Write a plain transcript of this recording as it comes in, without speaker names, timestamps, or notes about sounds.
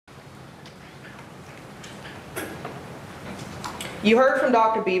You heard from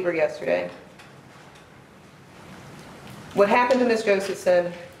Dr. Beaver yesterday. What happened to Ms.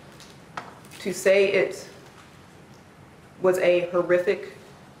 Josephson, to say it was a horrific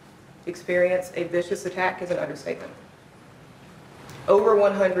experience, a vicious attack, is an understatement. Over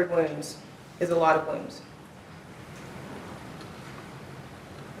 100 wounds is a lot of wounds.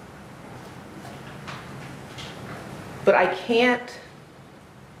 But I can't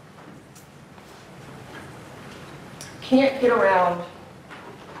get around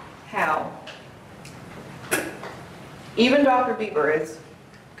how even Dr. Beaver is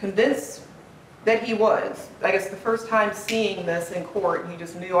convinced that he was. I guess the first time seeing this in court, he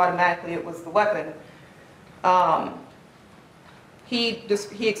just knew automatically it was the weapon. He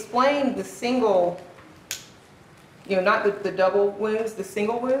explained the single, not the double wounds, the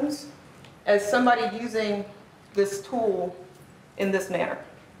single wounds, as somebody using this tool in this manner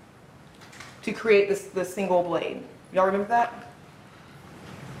to create this single blade. Y'all remember that?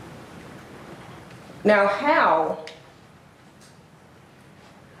 Now, how,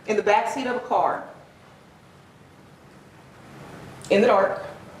 in the back seat of a car, in the dark,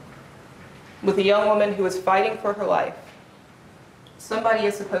 with a young woman who is fighting for her life, somebody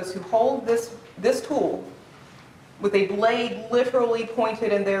is supposed to hold this tool with a blade literally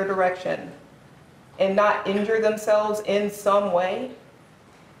pointed in their direction and not injure themselves in some way?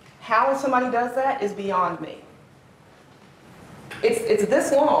 How somebody does that is beyond me. It's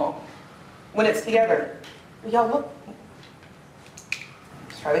this long when it's together. Y'all look.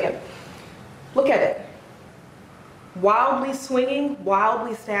 Let's try it again. Look at it. Wildly swinging,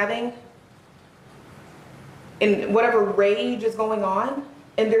 wildly stabbing, in whatever rage is going on,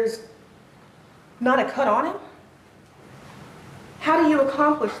 and there's not a cut on him? How do you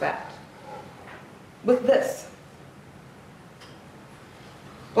accomplish that with this?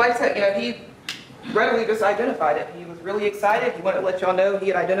 Like I said, he readily just identified it. He was really excited. He wanted to let y'all know he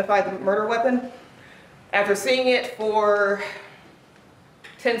had identified the murder weapon after seeing it for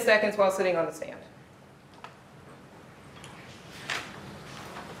 10 seconds while sitting on the stand.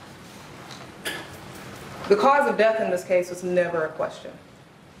 The cause of death in this case was never a question.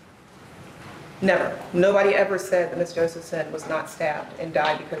 Never. Nobody ever said that Ms. Josephson was not stabbed and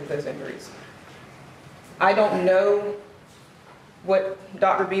died because of those injuries. I don't know what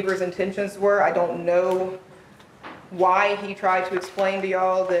Dr. Beaver's intentions were. I don't know why he tried to explain to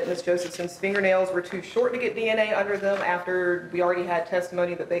y'all that Ms. Josephson's fingernails were too short to get DNA under them after we already had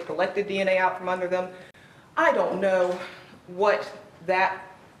testimony that they collected DNA out from under them. I don't know what that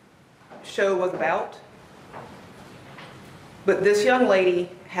show was about. But this young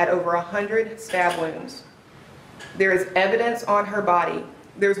lady had over 100 stab wounds. There is evidence on her body.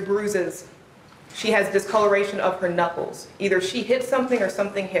 There's bruises. She has discoloration of her knuckles. Either she hit something or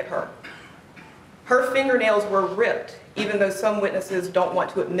something hit her. Her fingernails were ripped, even though some witnesses don't want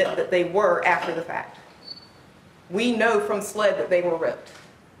to admit that they were after the fact. We know from SLED that they were ripped.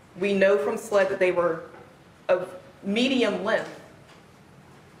 We know from SLED that they were of medium length.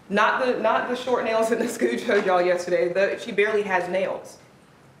 Not the short nails that Ms. Goo showed y'all yesterday. She barely has nails.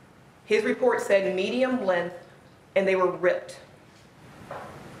 His report said medium length, and they were ripped.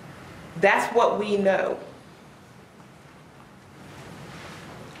 That's what we know.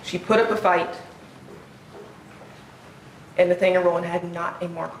 She put up a fight, and Nathaniel Rowland had not a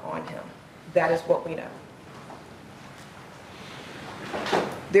mark on him. That is what we know.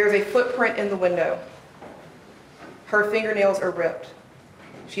 There's a footprint in the window. Her fingernails are ripped.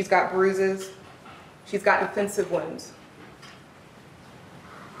 She's got bruises. She's got defensive wounds.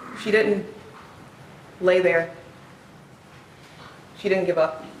 She didn't lay there. She didn't give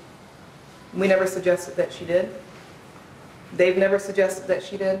up. We never suggested that she did. They've never suggested that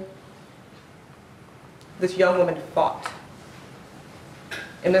she did. This young woman fought.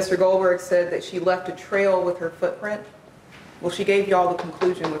 And Mr. Goldberg said that she left a trail with her footprint. Well, she gave y'all the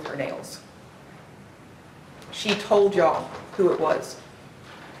conclusion with her nails. She told y'all who it was.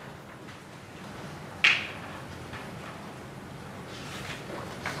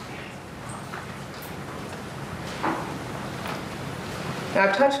 Now,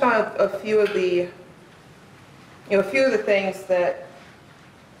 I've touched on a few of the, things that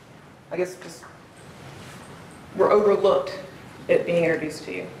I guess just were overlooked at being introduced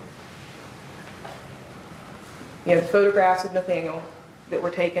to you. The photographs of Nathaniel that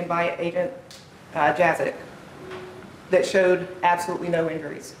were taken by Agent Jazik that showed absolutely no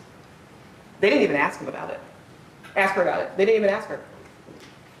injuries. They didn't even ask him about it. Ask her about it. They didn't even ask her.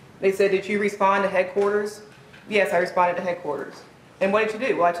 They said, "Did you respond to headquarters?" "Yes, I responded to headquarters." "And what did you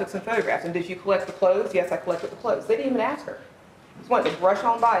do?" "Well, I took some photographs." "And did you collect the clothes?" "Yes, I collected the clothes." They didn't even ask her. Just wanted to brush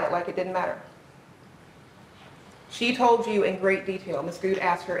on by it like it didn't matter. She told you in great detail, Ms. Good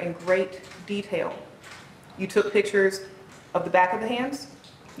asked her in great detail. You took pictures of the back of the hands?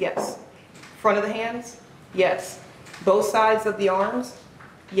 Yes. Front of the hands? Yes. Both sides of the arms?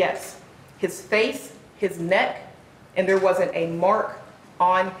 Yes. His face, his neck, and there wasn't a mark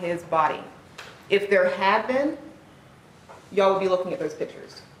on his body. If there had been, y'all would be looking at those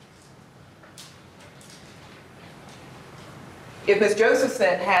pictures. If Ms.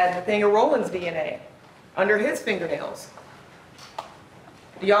 Josephson had Nathaniel Rowland's DNA under his fingernails,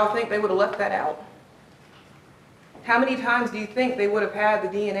 do y'all think they would have left that out? How many times do you think they would have had the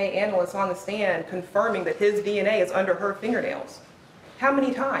DNA analyst on the stand confirming that his DNA is under her fingernails? How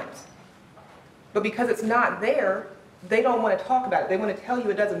many times? But because it's not there, they don't want to talk about it. They want to tell you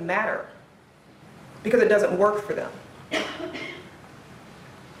it doesn't matter because it doesn't work for them.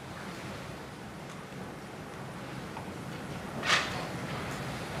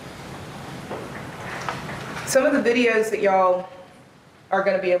 Some of the videos that y'all are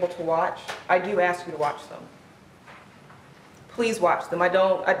going to be able to watch, I do ask you to watch them. Please watch them.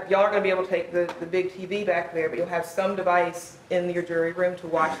 Y'all aren't going to be able to take the big TV back there, but you'll have some device in your jury room to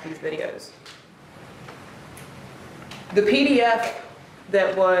watch these videos. The PDF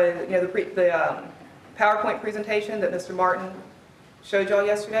that was, the PowerPoint presentation that Mr. Martin showed y'all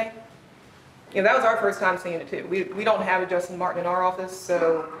yesterday, that was our first time seeing it too. We don't have a Justin Martin in our office,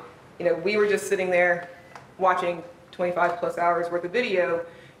 so we were just sitting there watching 25 plus hours worth of video,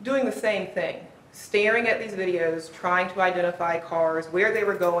 doing the same thing, staring at these videos, trying to identify cars, where they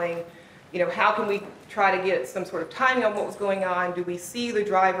were going, how can we try to get some sort of timing on what was going on? Do we see the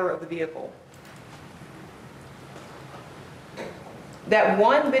driver of the vehicle? That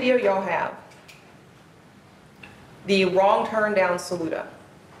one video y'all have, the wrong turn down Saluda.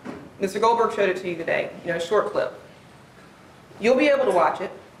 Mr. Goldberg showed it to you today, a short clip. You'll be able to watch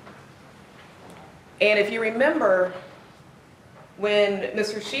it. And if you remember, when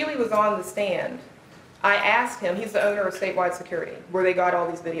Mr. Shealy was on the stand, I asked him, he's the owner of Statewide Security, where they got all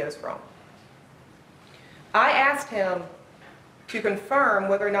these videos from. I asked him to confirm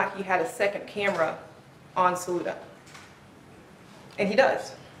whether or not he had a second camera on Saluda. And he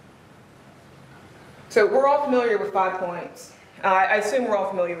does. So we're all familiar with 5 points. I assume we're all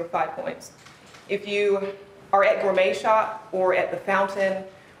familiar with 5 points. If you are at Gourmet Shop or at the Fountain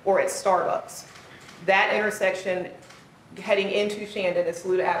or at Starbucks, that intersection heading into Shandon is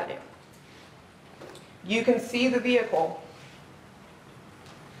Saluda Avenue. You can see the vehicle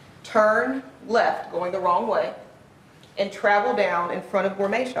turn left, going the wrong way, and travel down in front of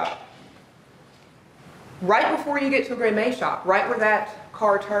Gourmet Shop. Right before you get to Gourmet Shop, right where that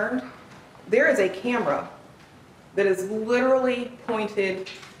car turned, there is a camera that is literally pointed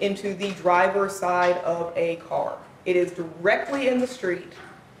into the driver's side of a car. It is directly in the street.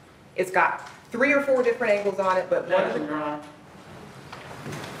 It's got 3 or 4 different angles on it, but one of the...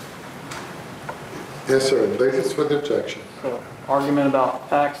 Yes, sir. Basis for the objection. So, argument about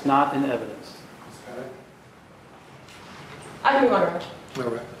facts not in evidence. I can move on, Raj. All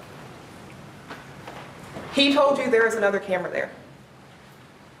right. He told you there is another camera there.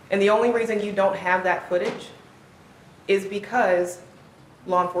 And the only reason you don't have that footage is because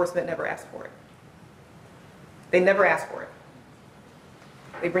law enforcement never asked for it. They never asked for it.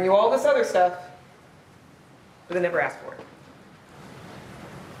 They bring you all this other stuff, but they never asked for it.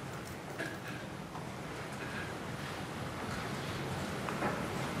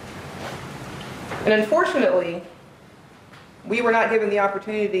 And unfortunately, we were not given the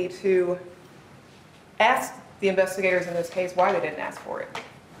opportunity to ask the investigators in this case why they didn't ask for it.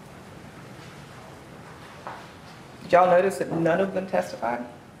 Did y'all notice that none of them testified?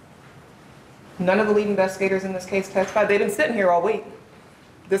 None of the lead investigators in this case testified. They've been sitting here all week.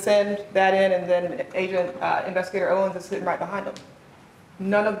 This end, that end, and then Investigator Owens is sitting right behind them.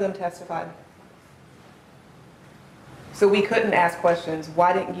 None of them testified. So we couldn't ask questions.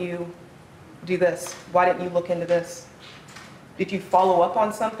 Why didn't you do this? Why didn't you look into this? Did you follow up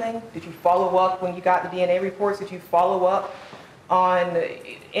on something? Did you follow up when you got the DNA reports? Did you follow up on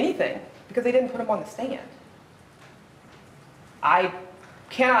anything? Because they didn't put them on the stand. I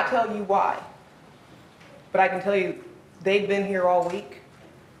cannot tell you why, but I can tell you they've been here all week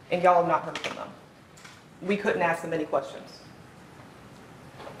and y'all have not heard from them. We couldn't ask them any questions.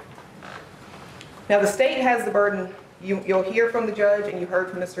 Now the state has the burden. You'll hear from the judge and you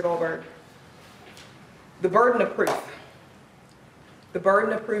heard from Mr. Goldberg. The burden of proof. The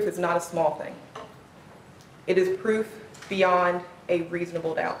burden of proof is not a small thing. It is proof beyond a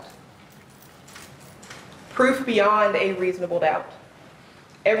reasonable doubt. Proof beyond a reasonable doubt.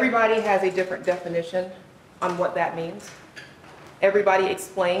 Everybody has a different definition on what that means. Everybody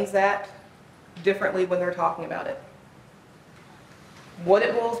explains that differently when they're talking about it. What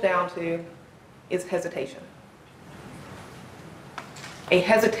it boils down to is hesitation. A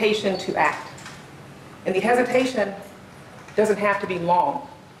hesitation to act. And the hesitation doesn't have to be long.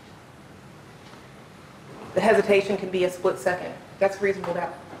 The hesitation can be a split second. That's reasonable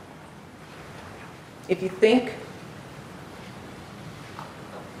doubt. If you think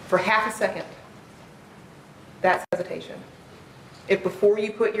for half a second, that's hesitation. If before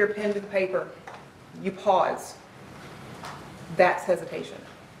you put your pen to the paper, you pause, that's hesitation.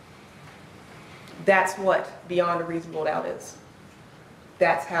 That's what beyond a reasonable doubt is.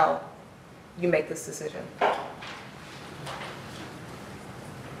 That's how you make this decision.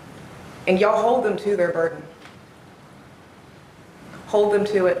 And y'all hold them to their burden. Hold them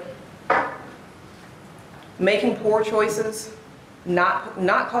to it. Making poor choices, not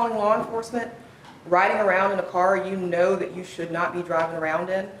calling law enforcement, riding around in a car you know that you should not be driving around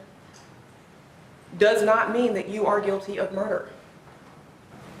in, does not mean that you are guilty of murder.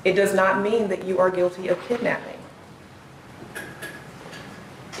 It does not mean that you are guilty of kidnapping.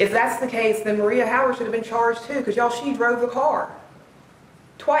 If that's the case, then Maria Howard should have been charged too, because y'all, she drove the car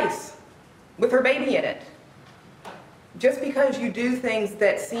twice with her baby in it. Just because you do things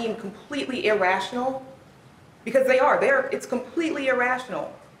that seem completely irrational, because they are, it's completely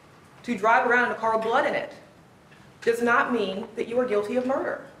irrational to drive around in a car with blood in it, does not mean that you are guilty of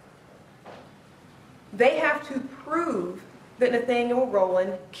murder. They have to prove that Nathaniel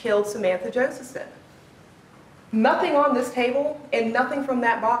Rowland killed Samantha Josephson. Nothing on this table and nothing from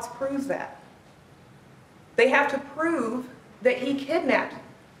that box proves that. They have to prove that he kidnapped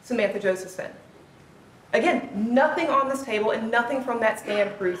Samantha Josephson. Again, nothing on this table and nothing from that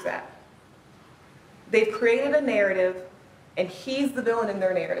stand proves that. They've created a narrative, and he's the villain in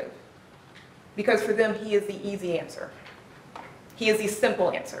their narrative. Because for them, he is the easy answer. He is the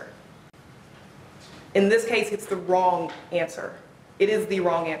simple answer. In this case, it's the wrong answer. It is the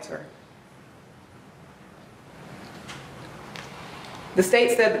wrong answer. The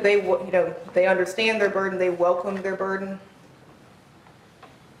state said that they understand their burden, they welcome their burden.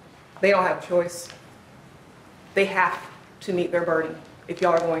 They don't have a choice. They have to meet their burden if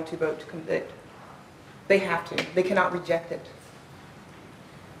y'all are going to vote to convict. They have to. They cannot reject it.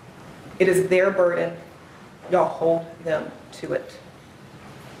 It is their burden. Y'all hold them to it.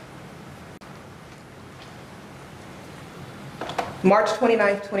 March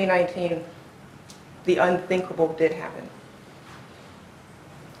 29th, 2019, the unthinkable did happen.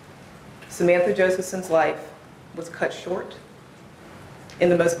 Samantha Josephson's life was cut short in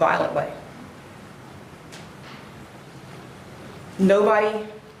the most violent way. Nobody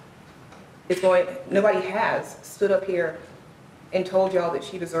has stood up here and told y'all that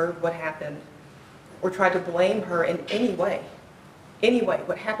she deserved what happened or tried to blame her in any way. Anyway,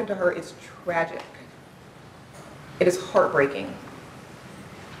 what happened to her is tragic. It is heartbreaking.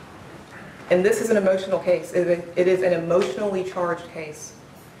 And this is an emotional case. It is an emotionally charged case.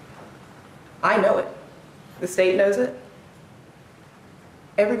 I know it. The state knows it.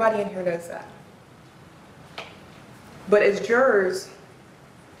 Everybody in here knows that. But as jurors,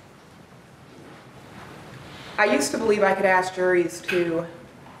 I used to believe I could ask juries to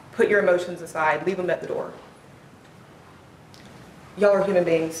put your emotions aside, leave them at the door. Y'all are human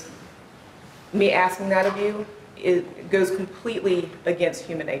beings. Me asking that of you, it goes completely against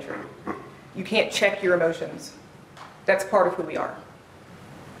human nature. You can't check your emotions. That's part of who we are.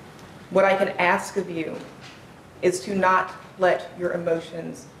 What I can ask of you is to not let your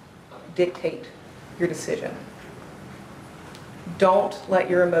emotions dictate your decision. Don't let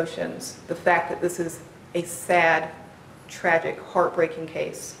your emotions, the fact that this is a sad, tragic, heartbreaking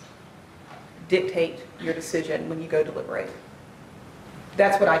case, dictate your decision when you go deliberate.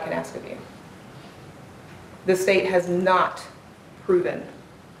 That's what I can ask of you. The state has not proven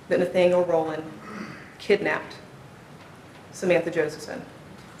that Nathaniel Rowland kidnapped Samantha Josephson.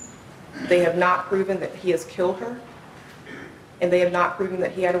 They have not proven that he has killed her, and they have not proven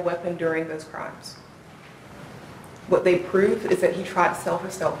that he had a weapon during those crimes. What they proved is that he tried to sell her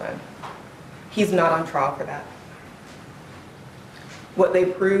cell phone. He's not on trial for that. What they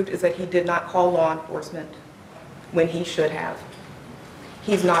proved is that he did not call law enforcement when he should have.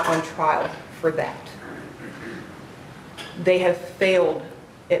 He's not on trial for that. They have failed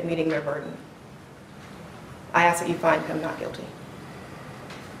at meeting their burden. I ask that you find him not guilty.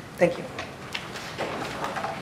 Thank you.